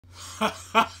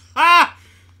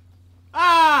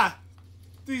Ah!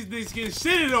 These niggas getting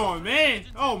shitted on, man.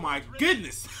 Oh my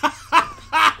goodness.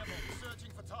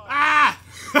 Ah!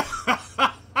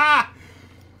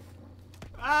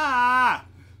 Ah!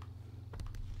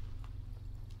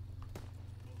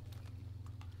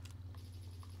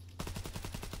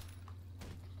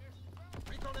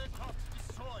 Recon aircraft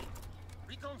destroyed.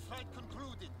 Recon flight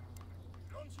concluded.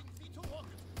 Launching V2 rocket.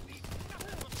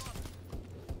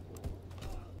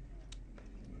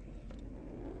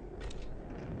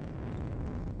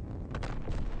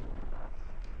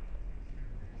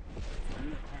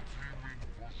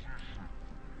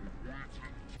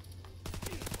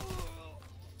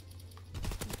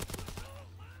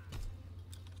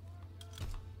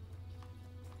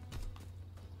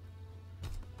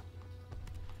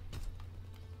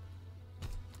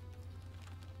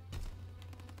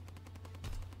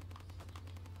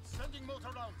 Sending motor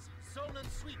rounds. Zone and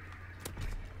sweep.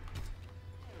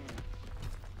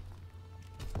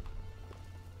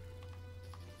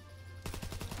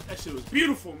 That shit was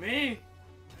beautiful, man.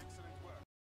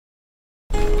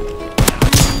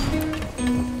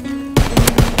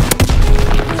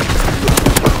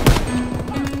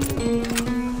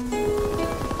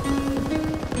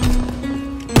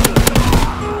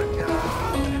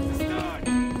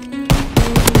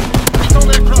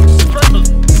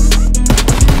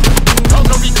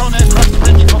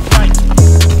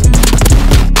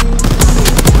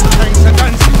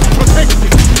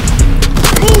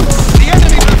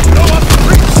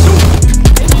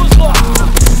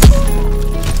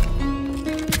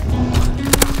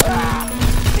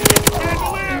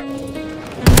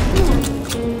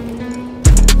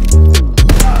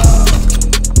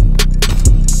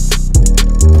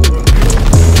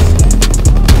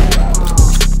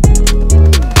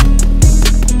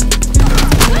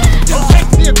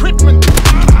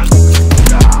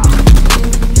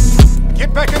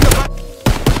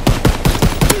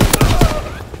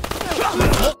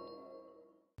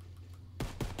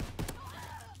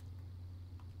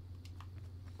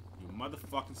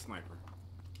 Motherfucking sniper.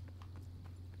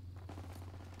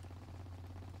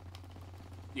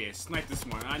 Yeah, snipe this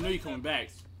one. I know you're coming back.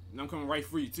 And I'm coming right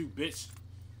for you too, bitch.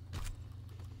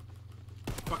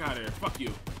 Fuck out of there. Fuck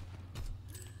you.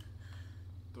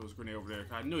 Throw his grenade over there.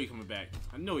 I know he's coming back.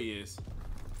 I know he is.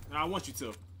 And I want you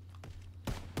to.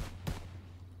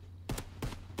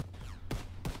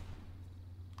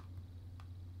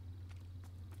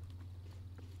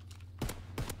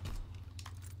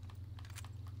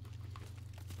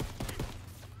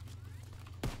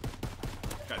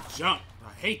 Got jumped.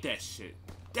 I hate that shit.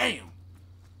 Damn.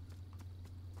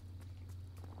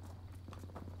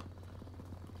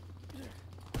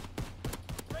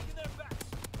 Breaking their backs.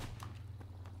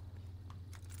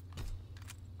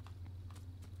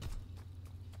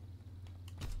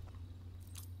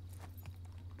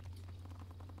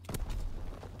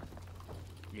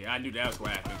 Yeah, I knew that was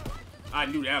gonna happen. I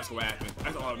knew that was gonna happen.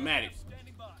 That's automatic.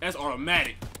 That's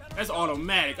automatic. That's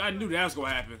automatic. I knew that was gonna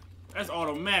happen. That's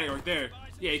automatic right there.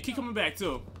 Yeah, keep coming back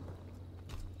too.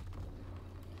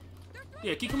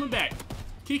 Yeah, keep coming back.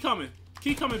 Keep coming.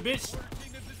 Keep coming, bitch.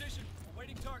 Team in position.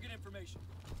 Awaiting target information.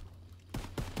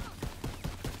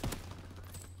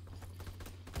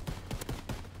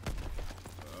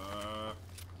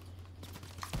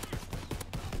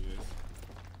 Yes.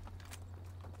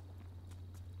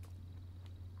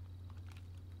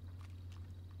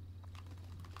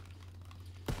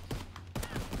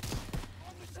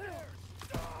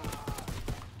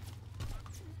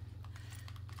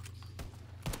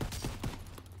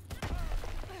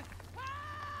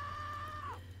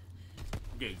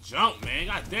 Get jumped, man.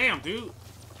 God damn, dude.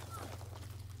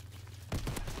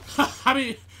 how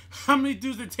many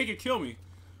dudes did it take to kill me?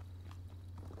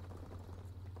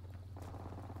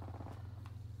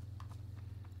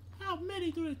 How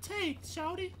many do it take,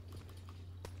 shawty?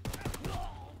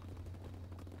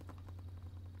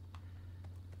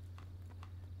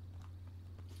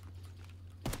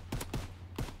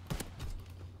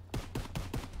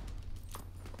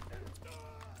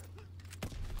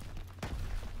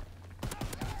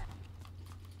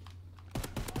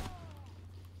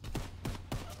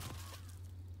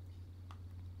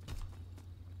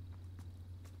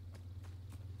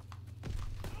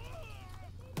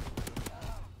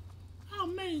 How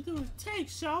many do it take,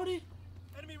 shawty?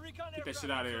 Enemy recon Get that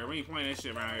shit out of here. We ain't playing that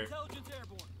shit around here. Intelligence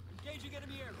airborne. Engaging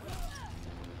enemy aircraft.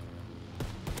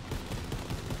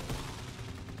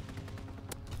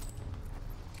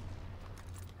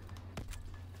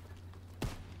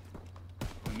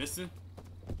 I'm missing.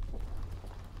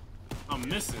 I'm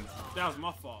missing. That was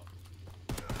my fault.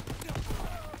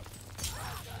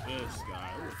 This guy.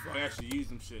 Who the fuck actually used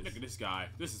them shit? Look at this guy.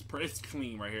 This is it's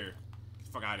clean right here. Get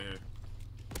the fuck out of here.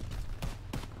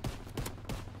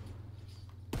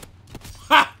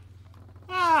 Ha!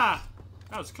 Ah!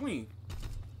 That was clean.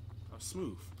 That was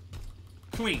smooth.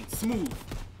 Clean, smooth.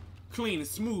 Clean and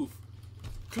smooth.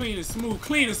 Clean and smooth.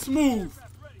 Clean and smooth.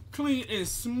 Clean and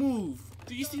smooth.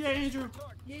 Do you see that, Andrew?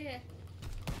 Yeah.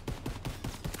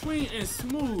 Clean and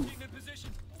smooth.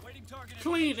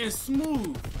 Clean and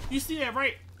smooth. You see that,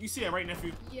 right? You see that, right,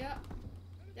 nephew? Yep.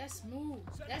 That's smooth.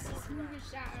 That's the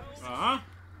smoothest shot I've ever seen. Uh-huh.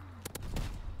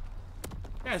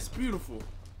 That's beautiful.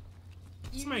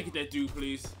 Somebody get that dude,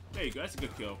 please. There you go. That's a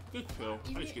good kill. Good kill.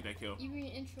 I just get that kill. Even in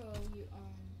intro,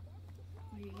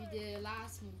 you did a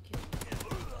last smooth kill.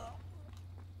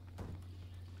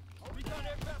 Recon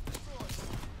aircraft destroyed.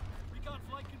 Recon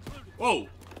flight concluded. Whoa.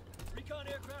 Recon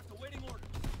aircraft awaiting orders.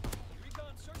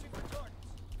 Recon searching for targets.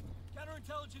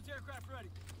 Counterintelligence aircraft ready.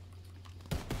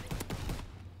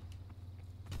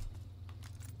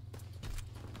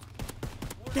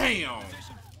 Damn.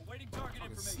 Position. Awaiting target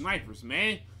Fucking information. snipers,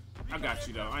 man. I got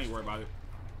you, though. I ain't worried about it.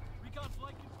 Recon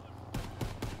flight concluded.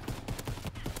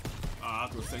 I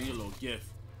was gonna send you a little gift.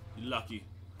 You lucky.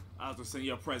 I was gonna send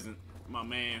you a present, my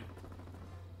man.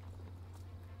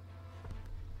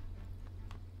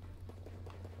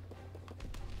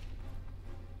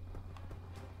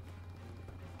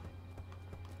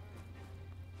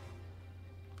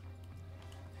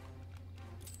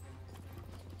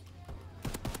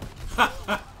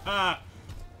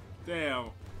 Damn.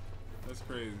 That's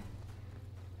crazy.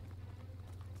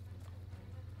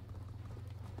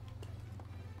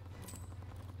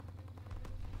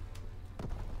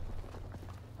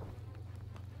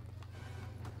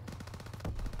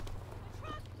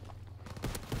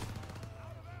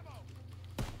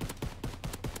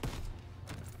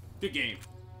 Good game.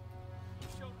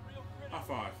 High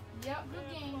five. Yep,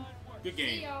 good game. Good game.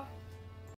 See y'all.